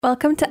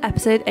Welcome to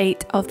episode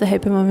 8 of the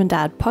Hope of Mum and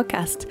Dad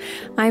podcast.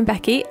 I'm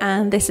Becky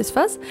and this is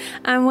Fuzz,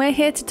 and we're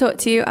here to talk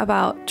to you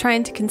about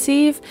trying to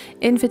conceive,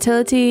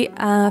 infertility,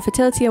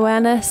 fertility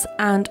awareness,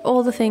 and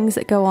all the things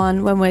that go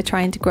on when we're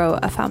trying to grow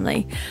a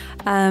family.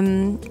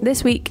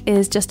 This week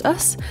is just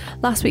us.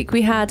 Last week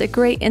we had a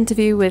great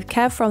interview with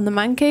Kev from the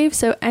Man Cave,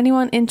 so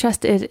anyone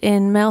interested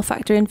in male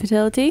factor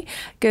infertility,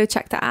 go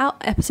check that out.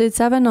 Episode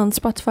 7 on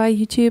Spotify,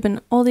 YouTube, and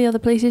all the other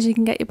places you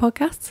can get your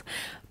podcasts.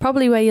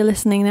 Probably where you're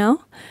listening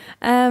now.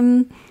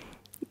 And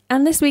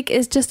this week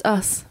is just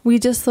us. We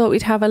just thought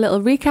we'd have a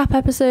little recap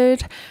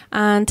episode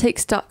and take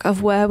stock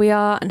of where we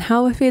are and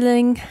how we're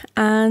feeling,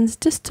 and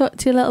just talk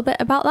to you a little bit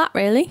about that,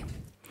 really.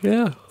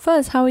 Yeah.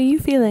 Fuzz, how are you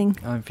feeling?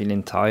 I'm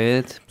feeling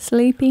tired.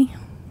 Sleepy?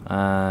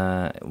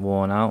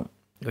 Worn out,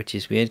 which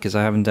is weird because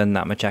I haven't done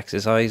that much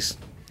exercise.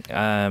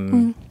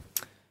 I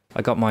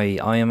got my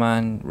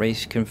Ironman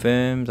race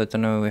confirmed. I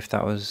don't know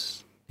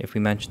if we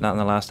mentioned that in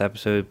the last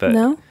episode, but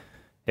No?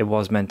 It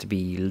was meant to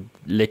be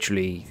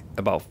literally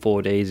about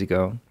 4 days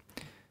ago.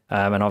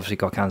 And obviously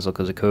got cancelled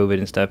because of COVID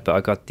and stuff, but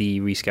I got the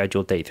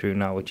rescheduled date through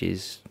now, which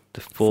is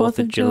the 4th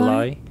of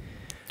July.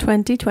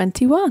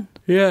 2021.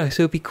 Yeah,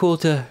 so it'd be cool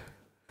to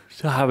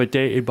have a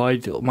date in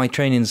mind. My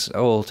training's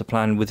all to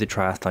plan with the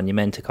triathlon. You're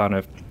meant to kind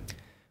of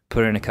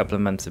put in a couple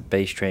of months of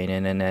base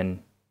training and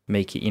then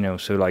make it,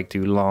 so like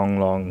do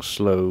long,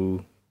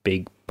 slow,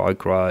 big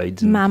bike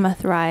rides.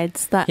 Mammoth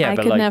rides that I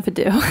could never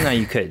do. No,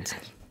 you could.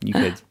 You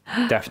could,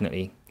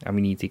 definitely. And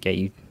we need to get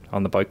you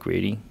on the bike,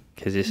 really,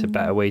 because it's a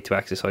better way to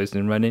exercise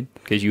than running,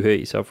 because you hurt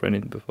yourself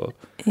running before.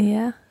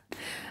 Yeah.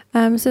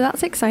 So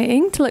that's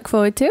exciting to look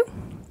forward to.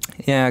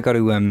 Yeah, I got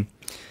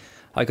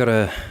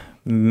to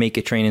make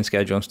a training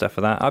schedule and stuff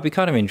for that. I'd be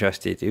kind of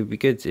interested. It would be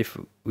good if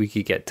we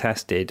could get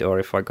tested, or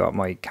if I got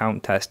my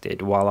count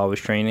tested while I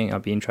was training.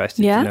 I'd be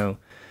interested to know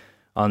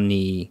on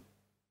the,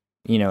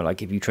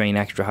 like if you train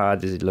extra hard,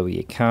 does it lower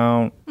your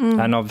count?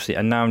 And obviously,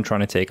 and now I'm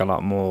trying to take a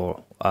lot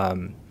more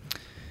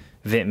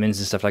vitamins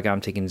and stuff like that. I'm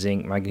taking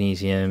zinc,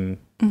 magnesium,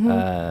 what's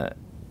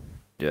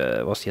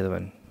the other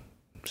one?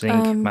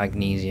 Zinc,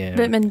 magnesium.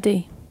 Vitamin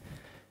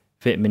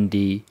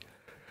D.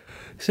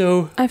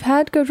 So I've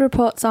heard good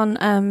reports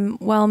on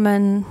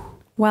Wellman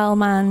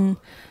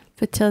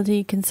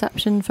fertility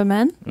conception for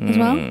men as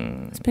well.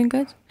 It's been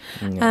good.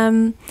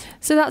 Yeah.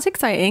 So that's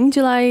exciting.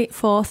 July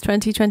 4th,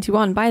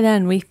 2021. By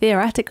then, we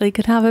theoretically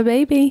could have a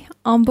baby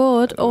on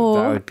board or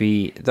that would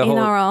be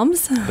our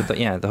arms. But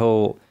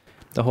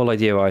the whole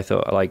idea why I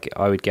thought like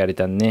I would get it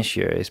done this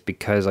year is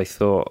because I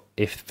thought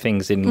if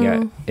things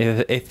didn't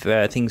if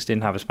things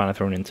didn't have a spanner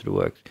thrown into the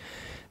works,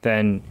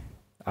 then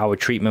our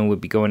treatment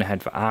would be going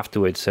ahead for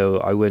afterwards. So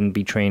I wouldn't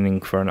be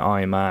training for an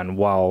Ironman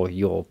while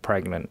you're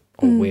pregnant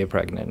or we're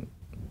pregnant.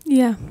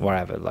 Yeah.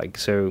 Whatever. Like,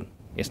 so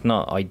it's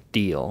not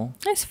ideal.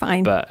 It's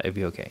fine. But it'd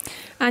be okay.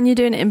 And you're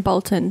doing it in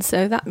Bolton.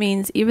 So that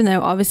means even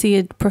though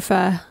obviously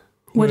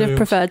would have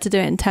preferred to do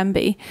it in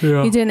Tenby,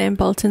 you're doing it in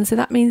Bolton. So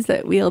that means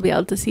that we'll be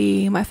able to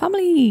see my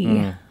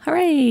family.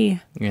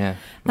 Hooray. Yeah.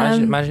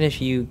 Imagine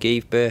if you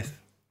gave birth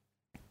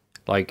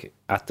like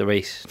at the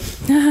race.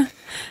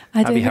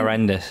 That'd be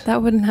horrendous.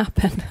 That wouldn't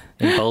happen.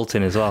 In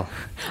Bolton as well.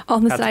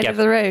 On the side of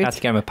the road. Had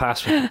to get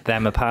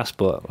them a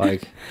passport,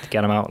 like, to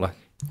get them out, like.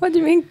 What do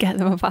you mean, get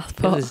them a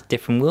passport? It's a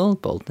different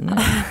world, Bolton.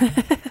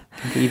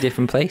 Completely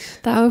different place.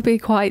 That would be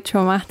quite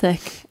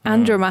traumatic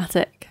and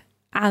dramatic.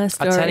 And a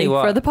story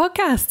for the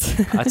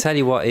podcast. I tell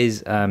you what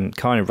is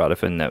kind of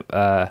relevant,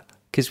 though,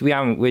 because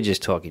we're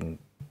just talking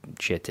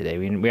shit today.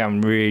 We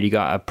haven't really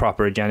got a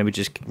proper agenda. We're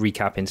just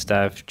recapping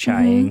stuff,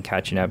 chatting,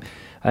 catching up.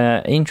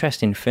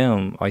 Interesting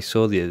film I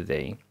saw the other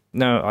day.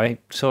 No, I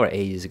saw it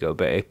ages ago,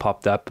 but it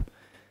popped up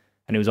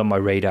and it was on my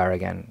radar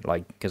again,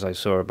 like, because I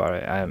saw about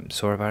it.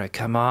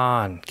 Come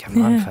on,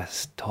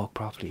 first talk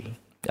properly.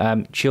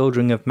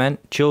 Children of Men.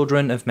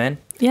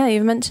 Yeah,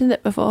 you've mentioned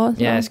it before.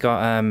 Yeah, it's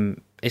got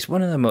it's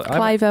one of the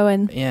Clive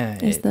Owen. Yeah,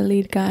 is the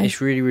lead guy.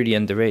 It's really, really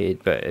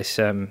underrated, but it's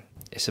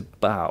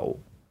about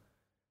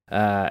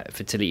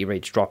fertility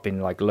rates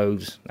dropping like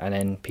loads, and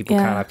then people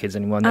can't have kids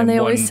anymore. And they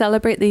always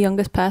celebrate the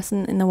youngest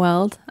person in the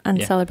world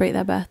and celebrate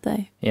their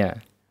birthday. Yeah,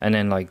 and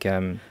then like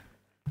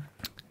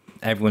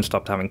everyone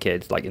stopped having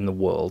kids, like in the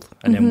world,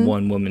 and then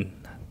one woman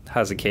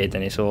has a kid,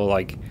 and it's all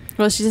like,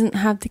 well, she doesn't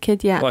have the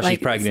kid yet. Well, she's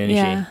pregnant,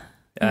 isn't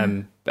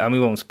she? And we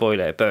won't spoil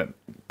it, but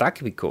that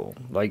could be cool.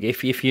 Like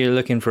if you're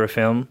looking for a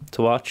film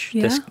to watch,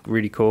 that's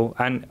really cool.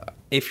 And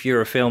if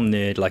you're a film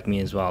nerd like me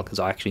as well, because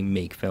I actually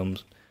make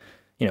films,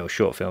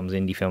 short films,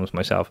 indie films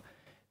myself,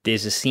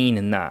 there's a scene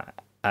in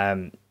that,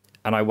 and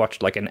I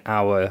watched like an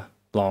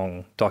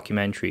hour-long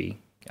documentary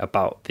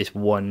about this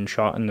one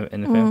shot in the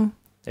film.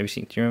 Do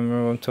you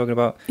remember what I'm talking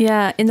about?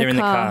 Yeah, They're in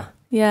the car.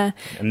 Yeah.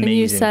 Amazing. And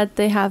you said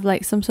they have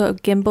like some sort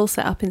of gimbal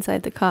set up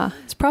inside the car.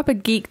 It's proper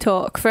geek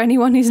talk for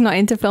anyone who's not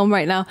into film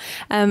right now.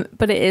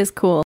 But it is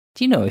cool.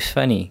 Do you know, it's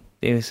funny.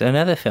 There was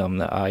another film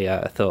that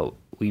I thought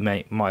we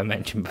might have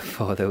mentioned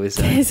before that was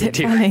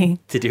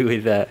to do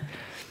with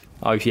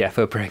IVF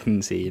or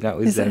pregnancy. That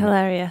was Is it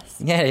hilarious?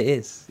 Yeah, it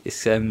is.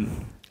 It's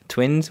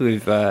twins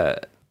with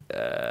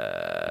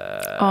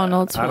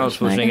Arnold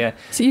Schwarzenegger.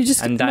 So you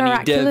just and Danny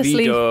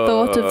miraculously DeVito.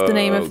 thought of the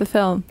name of the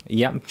film.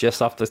 Yep,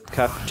 just off the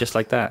cuff, just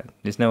like that.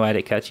 There's no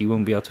edit cuts. You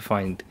won't be able to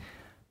find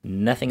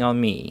nothing on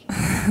me.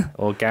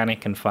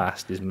 Organic and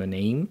Fast is my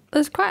name.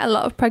 There's quite a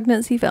lot of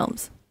pregnancy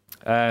films.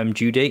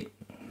 Due Date.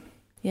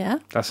 Yeah.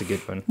 That's a good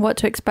one. What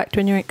to Expect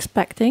When You're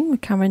Expecting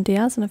with Cameron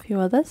Diaz and a few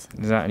others.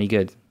 Is that any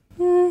good?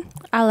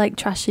 I like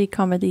trashy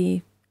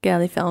comedy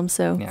girly films,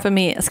 so Yeah. for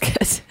me it's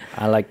good.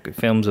 I like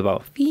films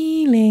about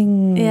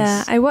feelings.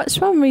 Yeah, I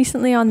watched one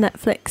recently on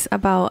Netflix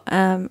about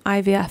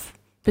IVF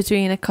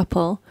between a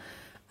couple,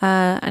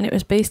 and it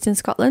was based in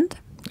Scotland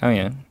Oh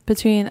yeah.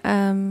 between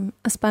a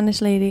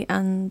Spanish lady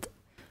and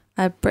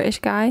a British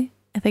guy.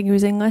 I think he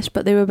was English,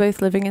 but they were both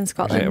living in Was it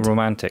Scotland.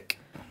 romantic?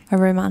 A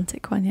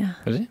romantic one, yeah.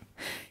 Was it?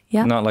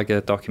 Yeah. Not like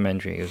a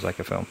documentary. It was like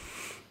a film.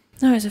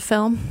 No, it was a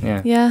film.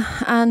 Yeah. Yeah,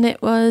 and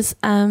it was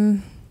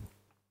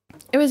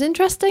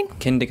interesting.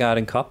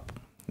 Kindergarten Cop.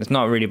 It's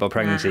not really about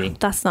pregnancy. Nah,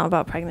 that's not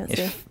about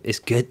pregnancy. It's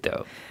good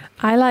though.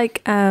 I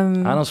like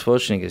Arnold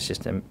Schwarzenegger is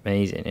just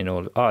amazing in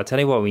all. Oh, I'll tell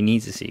you what we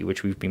need to see,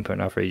 which we've been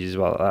putting out for ages as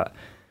well.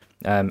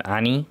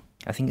 Annie.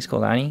 I think it's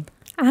called Annie.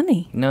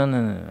 Annie. No.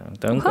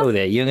 Don't What? go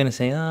there. You're gonna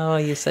say, "Oh,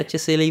 you're such a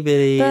silly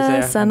Billy."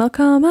 The sun will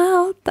come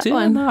out. That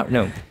one.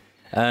 No.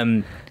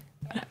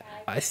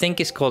 I think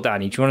it's called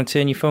Annie. Do you want to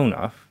turn your phone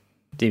off?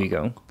 There we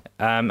go.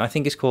 I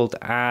think it's called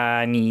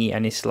Annie,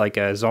 and it's like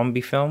a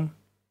zombie film.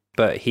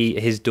 But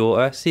his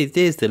daughter. See,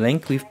 there's the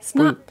link. It's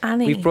not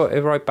Annie. We've brought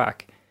it right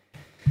back.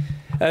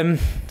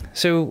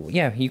 So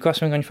yeah, you got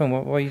something on your phone.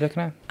 What are you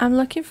looking at? I'm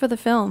looking for the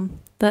film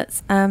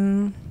that's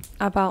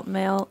about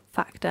male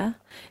factor.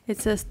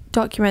 It's a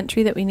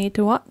documentary that we need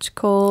to watch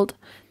called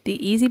The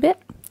Easy Bit,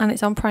 and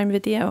it's on Prime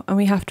Video, and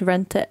we have to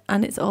rent it,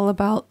 and it's all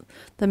about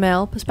the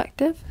male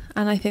perspective,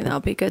 and I think that'll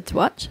be good to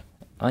watch.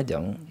 I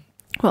don't.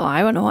 Well,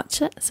 I want to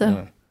watch it, so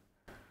Yeah.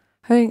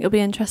 I think it'll be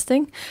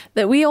interesting.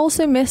 That we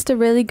also missed a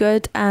really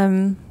good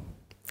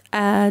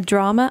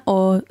drama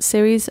or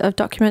series of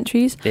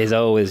documentaries. There's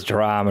always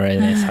drama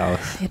in this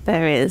house.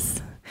 There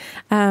is.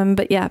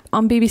 But yeah,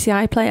 on BBC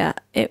iPlayer,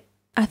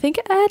 I think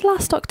it aired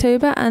last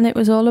October, and it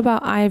was all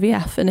about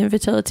IVF and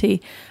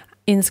infertility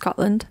in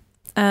Scotland.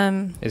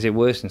 Is it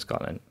worse in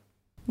Scotland?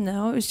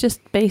 No, it was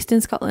just based in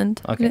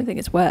Scotland. Okay. I don't think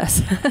it's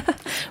worse.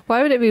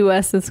 Why would it be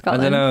worse in I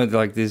Scotland? don't know.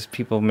 Like, there's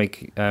people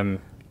make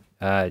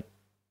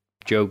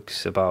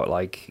jokes about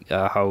like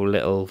how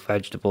little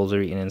vegetables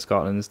are eaten in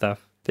Scotland and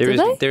stuff. There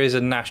is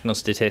a national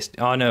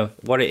statistic. Oh no,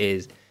 what it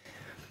is,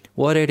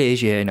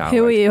 yeah. No,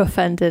 Who are you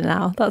offending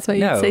now? That's what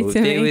you'd say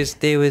to me.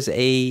 There was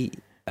a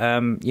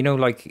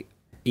like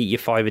eat your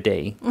 5 a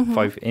day. Mm-hmm.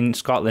 5 in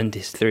Scotland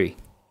is 3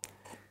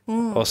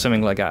 or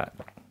something like that.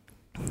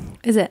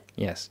 Is it?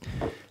 Yes.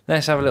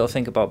 Let's have a little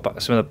think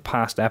about some of the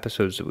past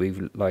episodes that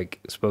we've like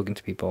spoken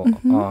to people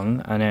Mm-hmm.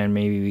 on, and then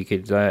maybe we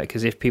could,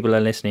 because if people are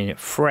listening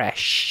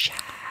fresh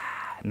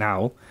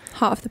now,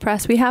 Heart of the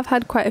Press. We have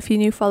had quite a few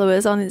new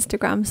followers on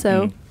Instagram,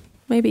 so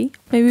maybe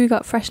we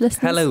got fresh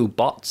listeners. hello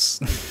bots.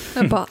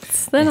 They're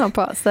bots. They're not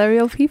bots. They're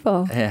real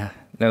people. Yeah.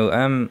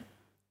 No.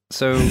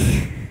 So.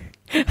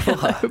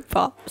 Hello,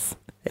 bots.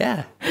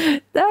 Yeah.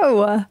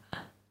 No.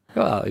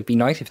 Well, it'd be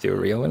nice if they were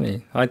real, wouldn't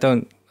it? I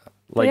don't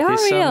like. They are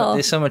real.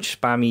 There's so much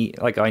spammy.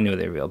 Like, I know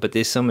they're real, but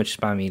there's so much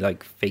spammy,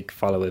 like fake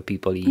follower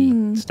people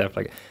stuff.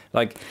 Like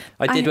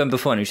I did one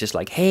before, and it was just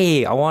like,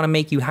 "Hey, I want to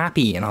make you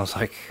happy," and I was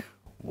like,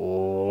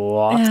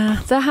 "What?"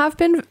 Yeah, there have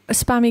been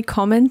spammy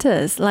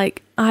commenters.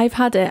 Like, I've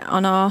had it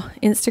on our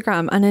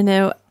Instagram, and I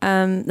know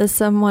there's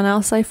someone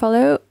else I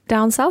follow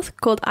down south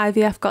called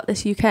IVF Got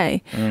This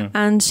UK,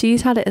 and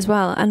she's had it as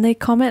well. And they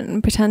comment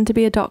and pretend to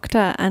be a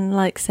doctor and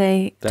like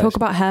talk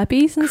about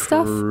herpes and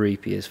stuff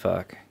Creepy as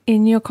fuck.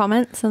 in your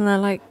comments, and they're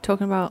like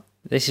talking about.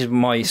 This is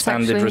my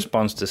standard Sexually.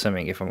 response to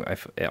something if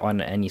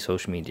on any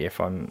social media.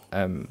 If I'm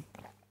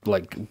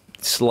like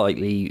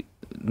slightly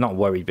not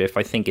worried, but if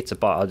I think it's a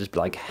bot, I'll just be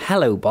like,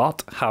 "Hello,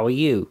 bot. How are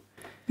you?"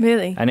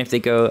 Really? And if they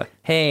go,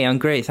 "Hey, I'm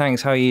great,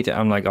 thanks. How are you?"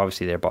 I'm like,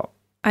 obviously they're a bot.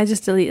 I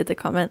just deleted the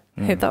comment.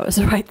 Hope that was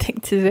the right thing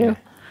to do. Yeah.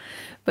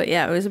 But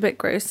yeah, it was a bit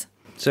gross.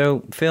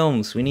 So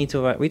films, we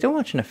don't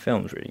watch enough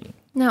films really.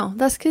 No,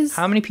 that's because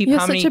How many people? you're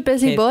how such many a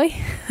busy kids- boy.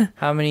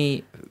 How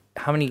many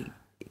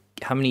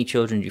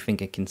children do you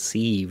think are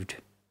conceived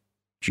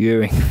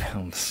during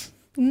films?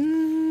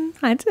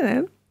 I don't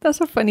know. That's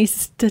a funny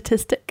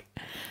statistic.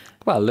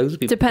 Well, loads of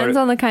people. Depends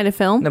on the kind of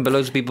film. No, but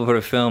loads of people put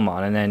a film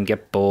on and then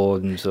get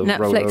bored and so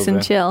roll Netflix over.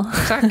 and chill.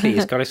 Exactly,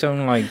 it's got its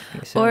own like.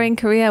 Or in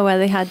Korea where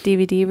they had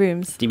DVD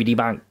rooms. DVD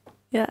bank.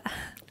 Yeah.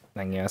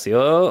 Then you see,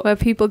 oh, Where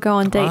people go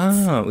on dates.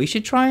 oh, we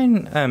should try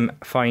and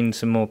find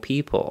some more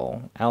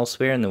people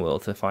elsewhere in the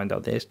world to find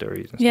out their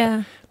stories and stuff.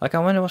 Yeah. Like, I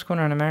wonder what's going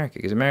on in America,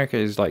 because America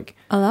is like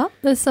A lot.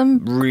 There's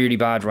some really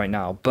bad right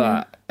now,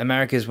 but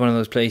America is one of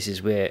those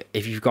places where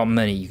if you've got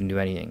money, you can do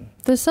anything.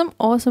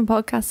 awesome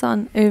podcasts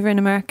on over in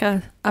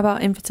America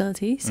about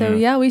infertility. So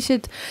yeah, we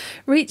should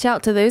reach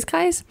out to those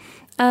guys.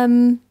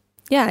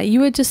 Yeah, you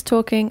were just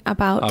talking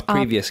about Our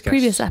previous guests.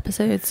 previous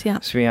episodes.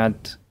 Yeah. So we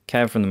had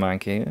Kev from the Man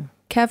Cave,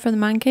 Kev from the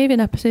Man Cave in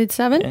episode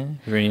 7. Yeah,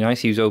 really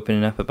nice. He was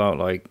opening up about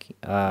like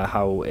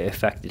how it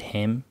affected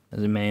him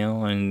as a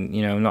male, and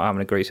you know, not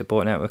having a great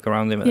support network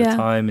around him at the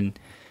time, and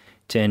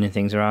turning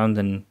things around.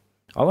 And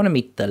I want to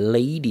meet the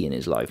lady in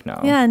his life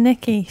now. Yeah,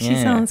 Nikki. She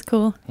sounds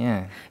cool.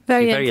 Yeah,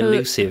 very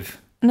elusive.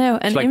 No,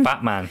 she's like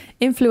Batman.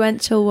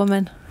 Influential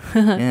woman.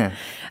 Yeah.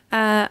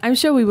 I'm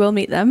sure we will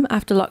meet them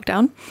after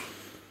lockdown.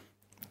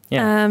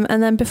 Yeah.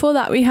 And then before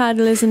that, we had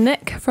Liz and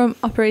Nick from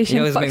Operation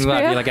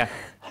Foxbury. You're like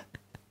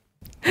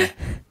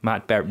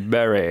Matt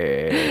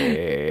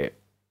Berry.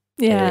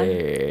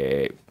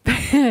 Yeah.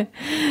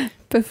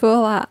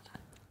 Before that.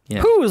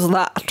 Yeah. Who's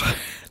that?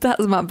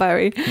 That's Matt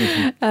Berry.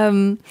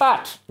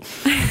 Fat.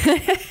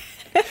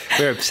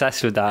 We're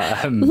obsessed with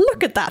that.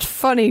 Look at that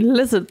funny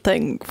lizard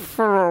thing.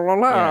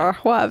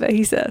 Whatever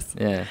he says.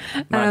 Yeah.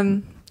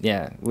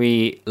 Yeah,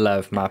 we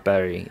love Matt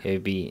Berry.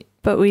 It'd be...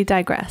 But we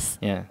digress.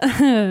 Yeah.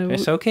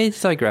 It's okay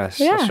to digress.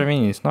 Yeah. That's what I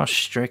mean. It's not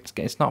strict.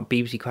 It's not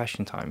BBC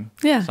question time.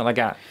 Yeah. It's not like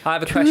that. I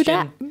have a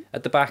question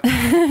at the back.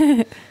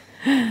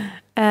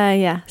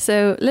 Yeah.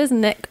 So Liz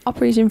and Nick,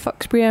 Operation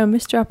Foxbrio,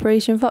 Mr.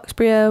 Operation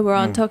Foxbrio, we're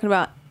on talking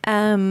about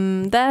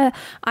their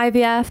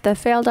IVF, their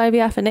failed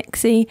IVF and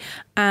ICSI,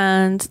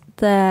 and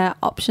their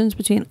options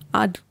between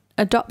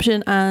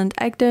adoption and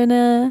egg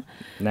donor.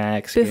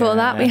 Next. Before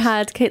that, we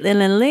had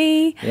Caitlin and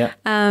Lee,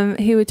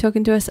 who were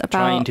talking to us about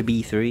trying to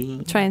be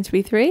three.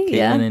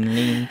 Caitlin and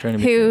Lee, trying to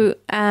be who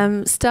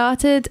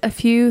started a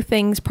few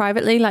things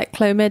privately, like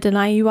Clomid and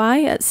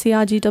IUI at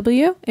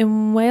CRGW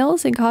in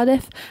Wales, in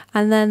Cardiff,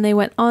 and then they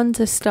went on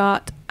to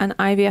start an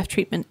IVF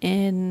treatment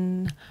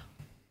in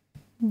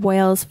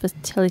Wales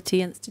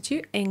Fertility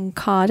Institute in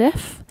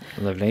Cardiff.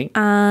 Lovely.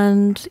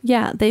 And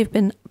yeah, they've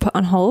been put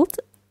on hold.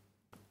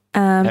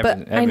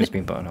 Everything's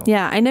been put on hold.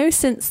 Yeah, I know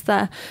since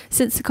the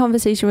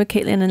conversation with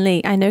Caitlin and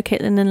Lee, I know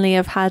Caitlin and Lee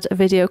have had a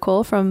video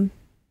call from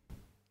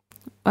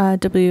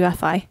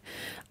WFI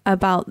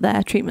about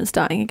their treatment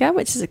starting again,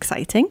 which is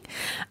exciting.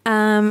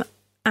 And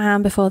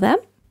before them,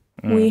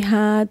 we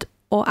had,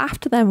 or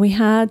after them, we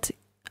had,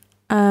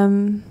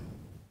 who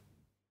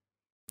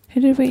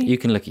did we? You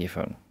can look at your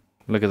phone.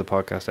 Look at the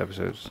podcast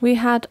episodes. We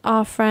had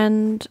our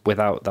friend...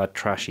 Without that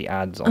trashy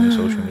ads on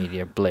social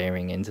media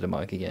blaring into the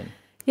mic again.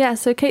 Yeah,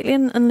 so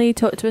Caitlin and Lee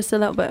talked to us a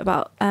little bit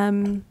about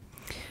Clomid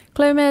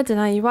and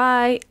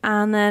IUI,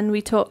 and then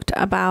we talked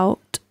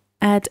about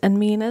Ed and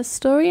Mina's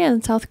story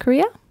in South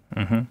Korea.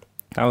 Mm-hmm.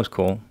 That was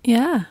cool.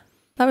 Yeah,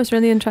 that was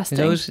really interesting.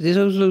 There's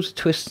always loads of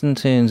twists and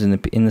turns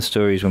in the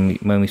stories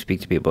when we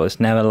speak to people. It's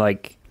never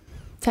like...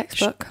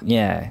 textbook.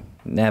 Yeah,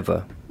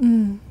 never.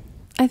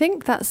 I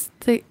think that's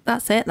it.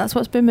 That's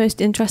what's been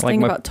most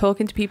interesting about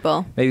talking to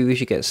people. Maybe we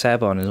should get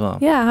Seb on as well.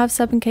 Yeah, have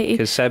Seb and Katie.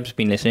 Because Seb's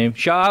been listening.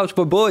 Shout out to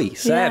my boy,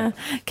 Seb. Yeah.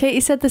 Katie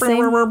said the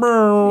same.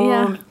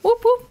 Yeah.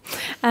 Whoop, whoop.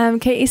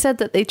 Katie said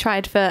that they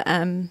tried for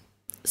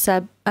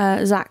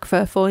Zach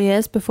for 4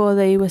 years before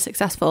they were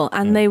successful,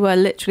 and they were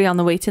literally on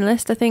the waiting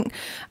list, I think,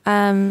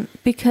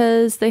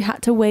 because they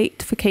had to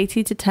wait for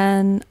Katie to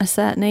turn a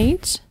certain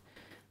age,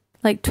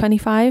 like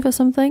 25 or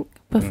something,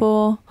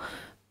 before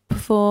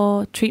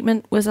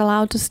treatment was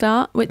allowed to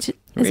start, which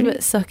is a bit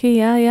sucky.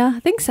 Yeah, I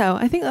think so.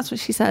 I think that's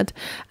what she said.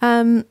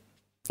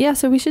 Yeah,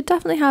 so we should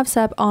definitely have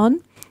Seb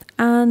on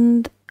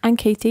and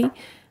Katie.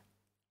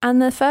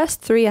 And the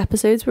first 3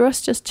 episodes were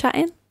us just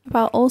chatting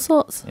about all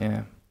sorts.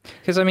 Yeah.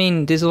 Because, I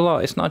mean, there's a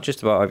lot. It's not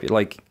just about,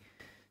 like,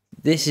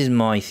 this is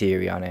my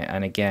theory on it.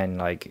 And again,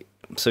 like,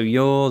 so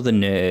you're the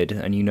nerd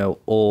and you know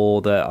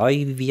all the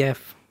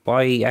IVF,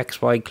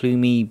 YXY,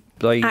 Clumy,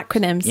 like...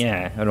 acronyms.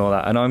 Yeah, and all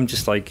that. And I'm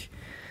just like...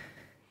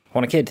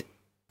 Want a kid.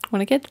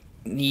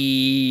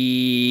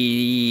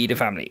 Need a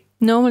family.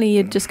 Normally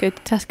you'd just go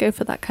to Tesco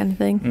for that kind of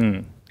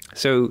thing.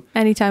 So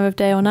any time of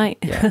day or night.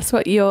 Yeah. That's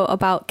what you're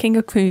about. King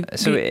of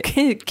convenience.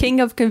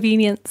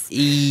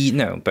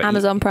 But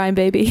Amazon Prime,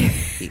 baby.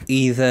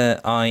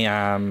 Either I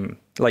am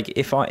like,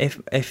 if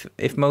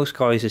most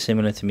guys are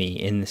similar to me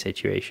in the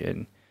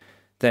situation,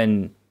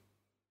 then,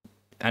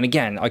 and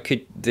again, I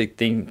could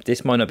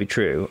this might not be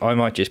true. I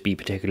might just be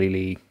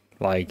particularly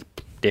like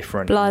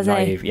different,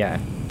 naive, yeah.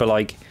 But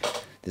like,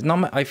 there's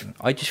not. I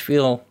just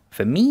feel,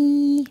 for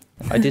me,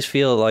 I just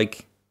feel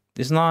like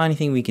there's not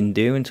anything we can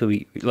do until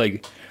we've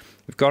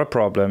got a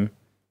problem.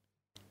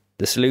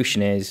 The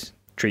solution is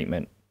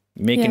treatment.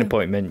 You make an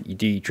appointment, you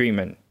do your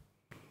treatment,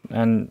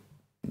 and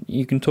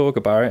you can talk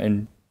about it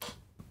and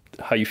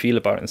how you feel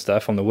about it and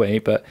stuff on the way.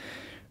 But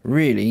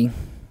really,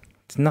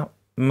 there's not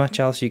much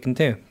else you can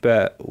do.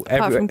 But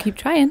apart from keep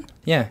trying.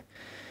 Yeah,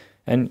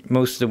 and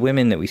most of the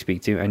women that we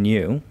speak to, and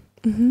you.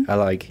 Are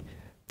like,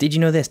 did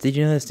you know this? Did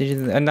you know this? Did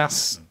you? And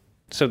that's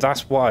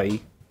why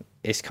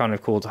it's kind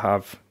of cool to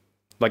have.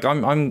 Like,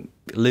 I'm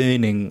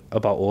learning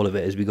about all of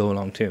it as we go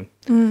along too.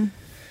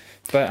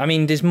 But I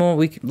mean, there's more.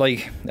 We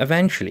like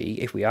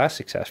eventually, if we are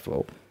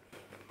successful,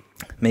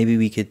 maybe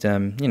we could.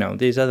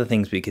 There's other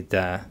things we could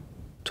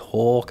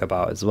talk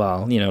about as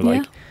well.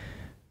 Like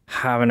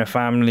having a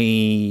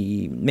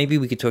family. Maybe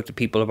we could talk to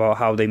people about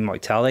how they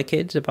might tell their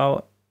kids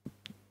about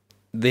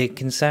the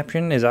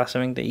conception, is that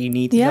something that you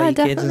need to Yeah, tell your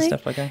kids and definitely.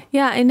 stuff like that?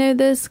 Yeah, I know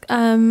there's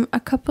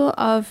a couple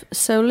of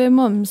solo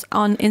mums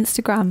on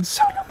Instagram.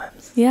 Solo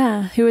mums.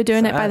 Yeah, who are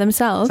doing Is it by that-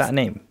 themselves. Is that a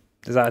name?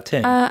 Is that a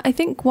term? I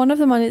think one of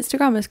them on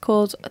Instagram is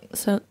called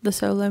the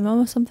Solo Mum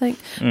or something.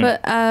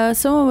 But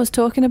someone was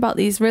talking about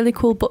these really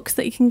cool books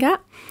that you can get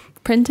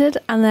printed,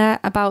 and they're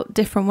about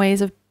different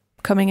ways of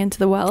coming into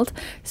the world.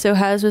 So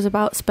hers was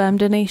about sperm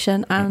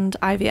donation and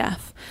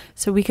IVF.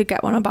 So we could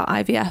get one about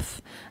IVF.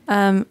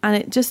 And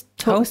it just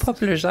talks... How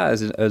popular is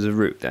that as a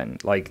route then?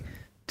 Like,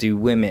 do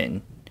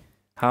women...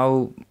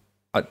 do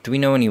we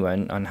know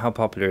anyone, and how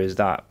popular is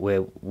that,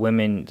 where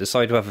women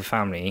decide to have a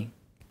family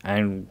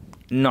and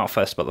not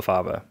fussed about the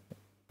father?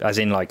 As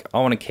in, like, I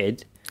want a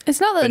kid. It's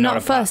not that they're but not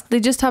not a first. They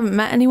just haven't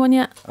met anyone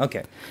yet.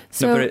 Okay.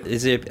 So, No, but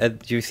is it?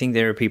 Do you think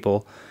there are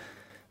people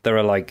that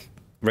are like,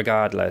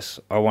 regardless,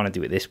 I want to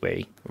do it this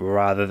way,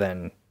 rather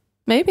than...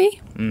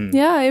 maybe.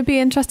 Yeah, it'd be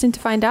interesting to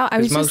find out.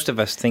 Because most of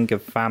us think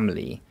of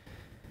family,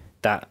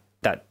 that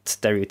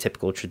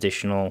stereotypical,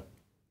 traditional...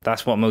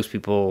 That's what most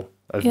people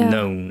have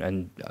known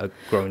and are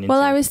grown into.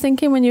 Well, I was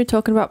thinking when you were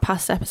talking about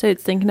past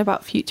episodes, thinking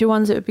about future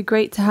ones, it would be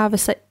great to have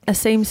a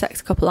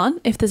same-sex couple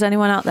on. If there's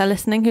anyone out there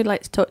listening who'd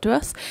like to talk to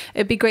us,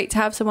 it'd be great to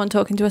have someone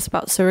talking to us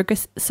about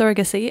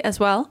surrogacy as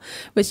well,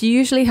 which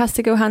usually has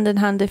to go hand in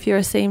hand if you're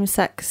a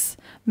same-sex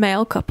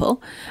male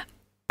couple.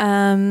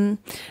 And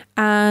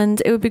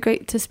it would be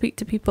great to speak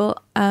to people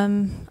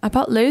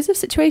about loads of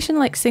situations,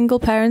 like single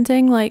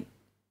parenting, like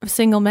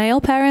single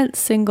male parents,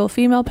 single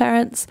female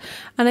parents.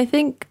 And I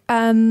think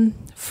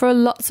for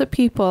lots of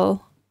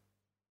people,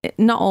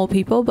 not all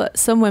people, but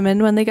some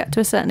women, when they get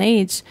to a certain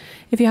age,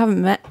 if you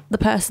haven't met the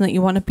person that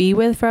you want to be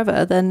with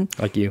forever, then...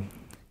 Like you.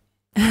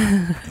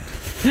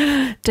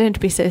 Don't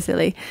be so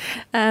silly.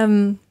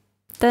 Then,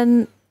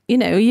 you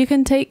know, you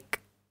can take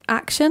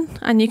action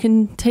and you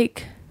can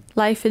take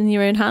life in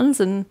your own hands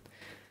and,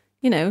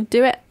 you know,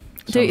 do it.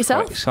 Do it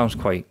yourself. Sounds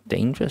quite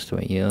dangerous the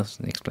way you're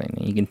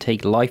explaining. You can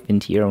take life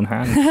into your own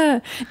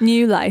hands.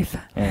 New life.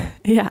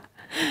 Yeah.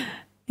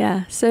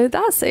 Yeah. So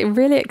that's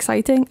really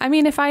exciting. I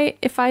mean, if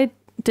I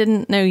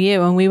didn't know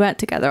you and we weren't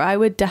together, I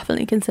would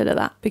definitely consider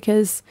that,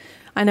 because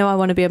I know I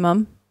want to be a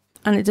mum,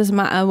 and it doesn't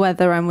matter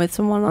whether I'm with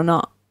someone or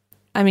not.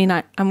 I mean,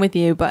 I'm with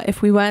you, but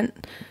if we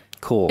weren't...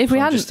 Cool. If we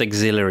hadn't... just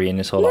auxiliary in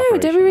this whole No,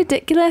 operation. don't be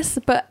ridiculous.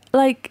 But,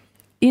 like,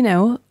 you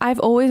know, I've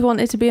always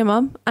wanted to be a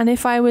mum, and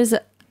if I was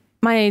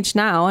my age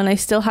now and I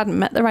still hadn't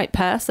met the right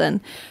person,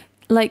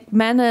 like,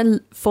 men are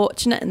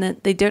fortunate in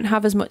that they don't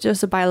have as much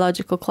as a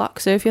biological clock.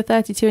 So if you're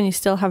 32 and you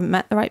still haven't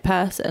met the right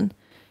person,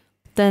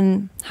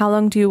 then how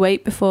long do you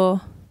wait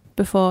before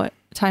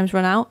time's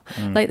run out?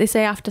 Like they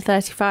say, after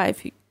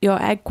 35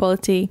 your egg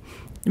quality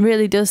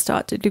really does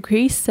start to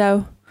decrease.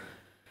 So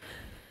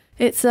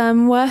it's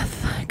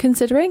worth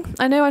considering.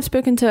 I know I've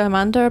spoken to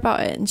Amanda about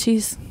it, and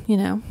she's, you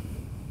know,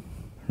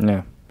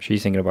 No,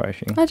 she's thinking about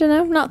it. I don't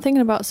know, not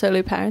thinking about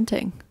solo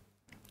parenting.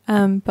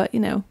 But, you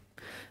know,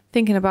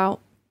 thinking about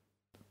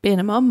being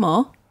a mum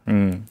more.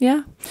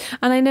 Yeah.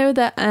 And I know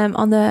that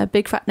on the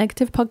Big Fat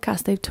Negative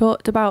podcast, they've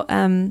talked about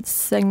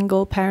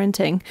single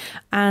parenting,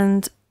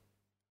 and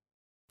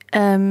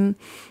some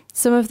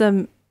of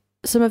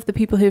the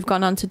people who've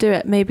gone on to do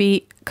it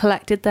maybe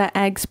collected their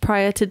eggs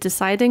prior to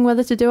deciding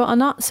whether to do it or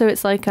not. So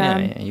it's like...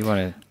 yeah, you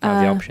want to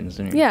have the options,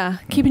 don't you? Yeah,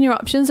 keeping your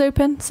options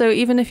open. So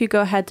even if you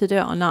go ahead to do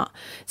it or not,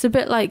 it's a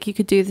bit like you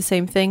could do the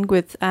same thing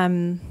with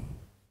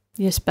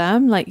your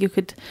sperm. Like you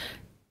could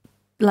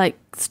like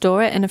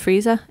store it in a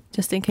freezer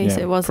just in case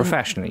it wasn't...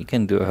 Professionally, you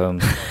can do it at home.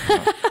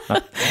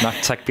 not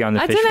tuck behind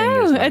the I fish don't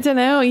know. fingers. I don't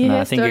know. You hear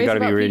I think you've stories got to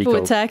be about really people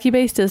cool. with turkey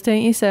basters,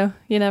 don't you? So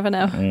you never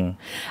know.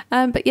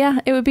 But yeah,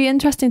 it would be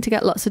interesting to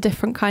get lots of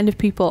different kind of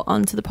people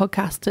onto the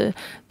podcast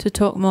to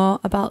talk more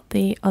about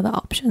the other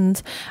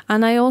options.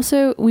 And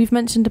we've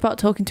mentioned about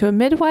talking to a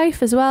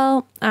midwife as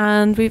well.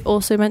 And we've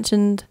also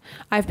mentioned,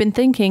 I've been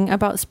thinking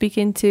about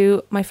speaking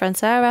to my friend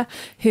Sarah,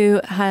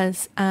 who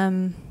has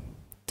done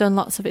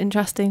lots of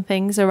interesting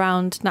things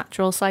around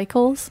natural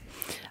cycles.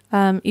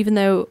 Even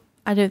though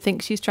I don't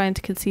think she's trying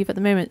to conceive at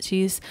the moment,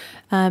 she's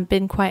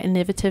been quite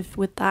innovative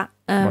with that.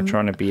 Not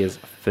trying to be as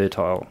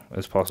fertile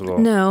as possible.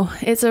 No,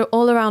 it's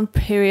all around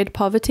period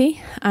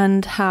poverty,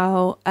 and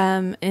how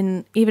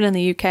even in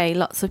the UK,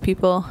 lots of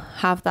people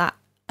have that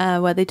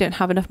where they don't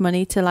have enough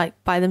money to like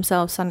buy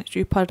themselves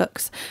sanitary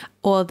products,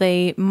 or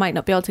they might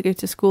not be able to go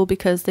to school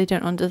because they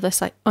don't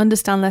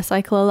understand their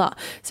cycle a lot.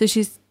 So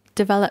she's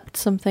developed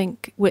something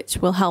which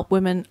will help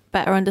women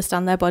better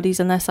understand their bodies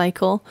and their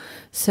cycle,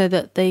 so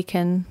that they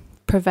can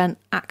prevent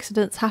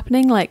accidents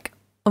happening, like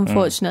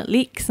unfortunate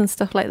leaks and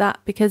stuff like that,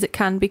 because it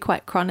can be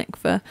quite chronic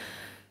for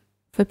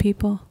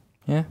people.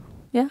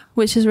 Yeah,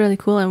 which is really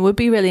cool and would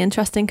be really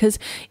interesting, because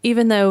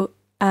even though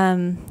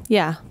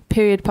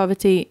period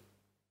poverty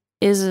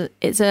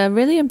it's a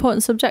really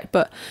important subject,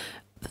 but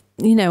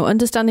you know,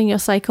 understanding your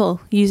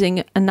cycle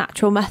using a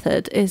natural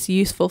method is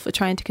useful for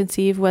trying to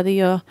conceive, whether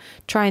you're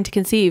trying to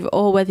conceive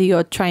or whether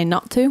you're trying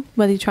not to,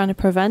 whether you're trying to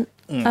prevent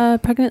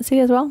pregnancy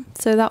as well.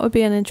 So that would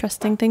be an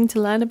interesting thing to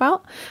learn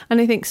about,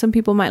 and I think some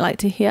people might like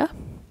to hear.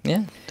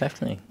 Yeah,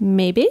 definitely.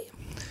 Maybe.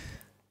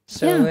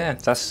 So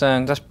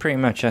that's pretty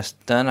much us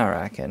done, I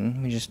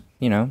reckon. We just,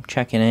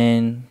 checking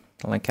in,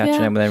 like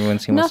catching up with everyone,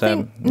 seeing what's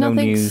up. No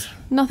news.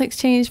 Nothing's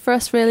changed for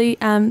us really.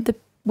 The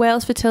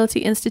Wales Fertility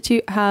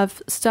Institute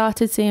have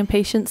started seeing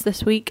patients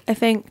this week, I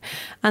think,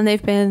 and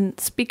they've been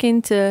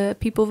speaking to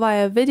people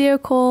via video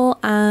call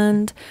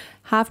and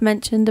have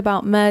mentioned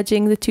about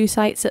merging the two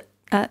sites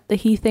at the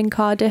Heath in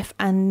Cardiff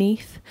and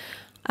Neath.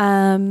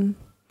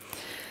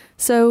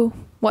 So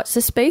watch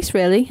the space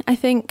really. I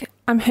think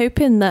I'm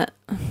hoping that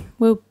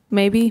we'll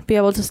maybe be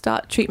able to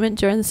start treatment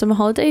during the summer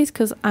holidays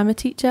because I'm a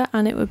teacher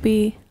and it would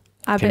be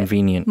a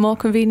convenient. bit more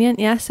convenient.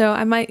 Yeah, so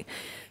I might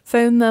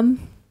phone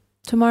them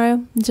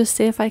tomorrow and just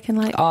see if I can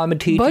I'm a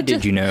teacher,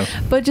 did you know?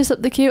 Budget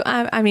up the queue.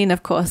 I mean,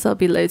 of course, there'll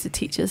be loads of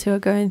teachers who are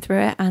going through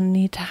it and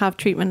need to have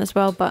treatment as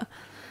well, but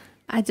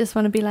I just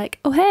want to be like,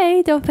 oh,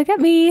 hey, don't forget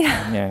me.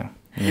 Yeah.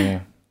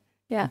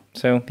 Yeah.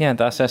 So, yeah,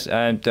 that's us.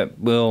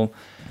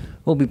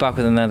 We'll be back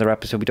with another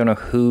episode. We don't know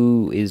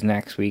who is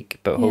next week,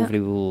 but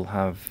hopefully we'll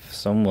have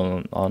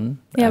someone on.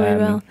 Yeah,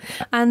 we will.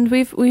 And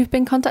we've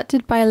been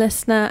contacted by a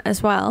listener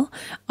as well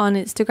on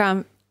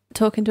Instagram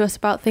talking to us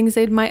about things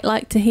they might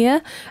like to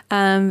hear,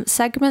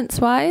 segments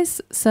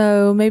wise.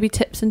 So maybe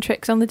tips and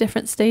tricks on the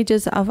different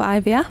stages of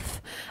IVF.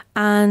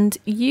 And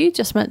you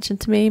just mentioned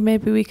to me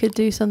maybe we could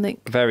do something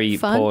very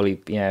fun.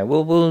 Poorly. Yeah,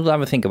 we'll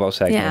have a think about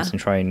segments and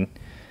try and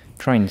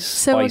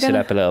spice it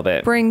up a little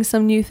bit. Bring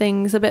some new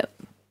things,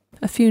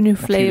 a few new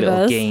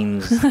flavors,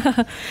 games,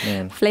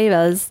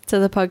 flavors to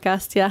the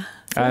podcast. Yeah,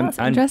 so that's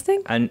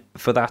interesting. And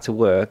for that to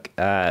work,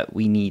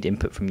 we need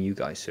input from you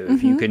guys. So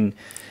if you can,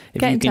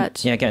 get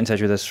in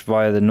touch with us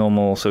via the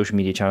normal social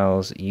media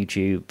channels,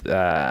 YouTube,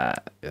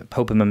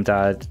 Hope and Mum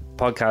Dad.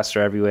 Podcasts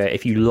are everywhere.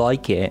 If you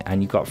like it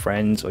and you've got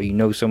friends or you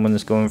know someone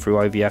that's going through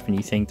IVF and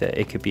you think that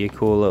it could be a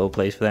cool little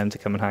place for them to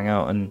come and hang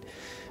out and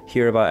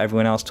hear about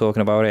everyone else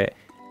talking about it,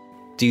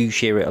 do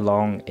share it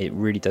along. It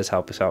really does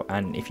help us out.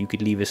 And if you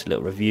could leave us a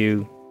little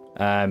review,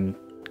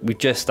 we've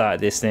just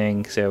started this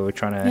thing, so we're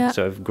trying to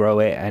sort of grow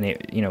it, and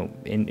it,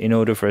 in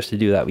order for us to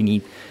do that, we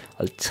need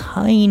a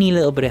tiny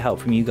little bit of help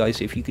from you guys.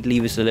 So if you could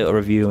leave us a little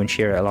review and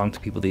share it along to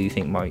people that you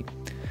think might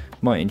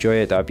enjoy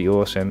it, that'd be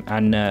awesome.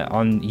 And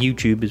on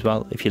YouTube as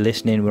well, if you're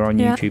listening, we're on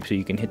YouTube, so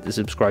you can hit the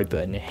subscribe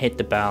button and hit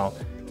the bell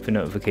for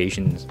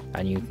notifications,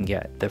 and you can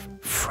get the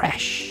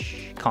fresh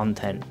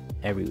content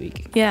every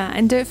week. Yeah,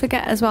 and don't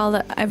forget as well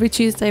that every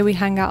Tuesday we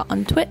hang out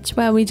on Twitch,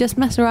 where we just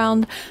mess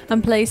around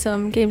and play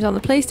some games on the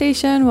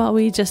PlayStation while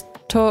we just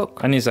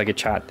talk. And there's like a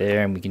chat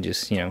there, and we can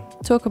just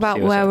talk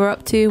about where we're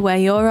up to, where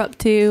you're up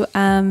to.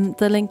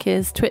 The link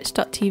is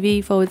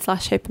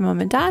twitch.tv/Hope and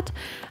Mum and Dad,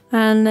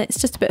 and it's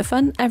just a bit of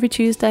fun every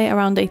Tuesday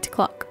around 8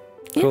 o'clock.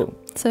 Cool.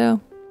 So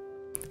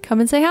come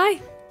and say hi.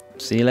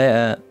 See you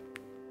later.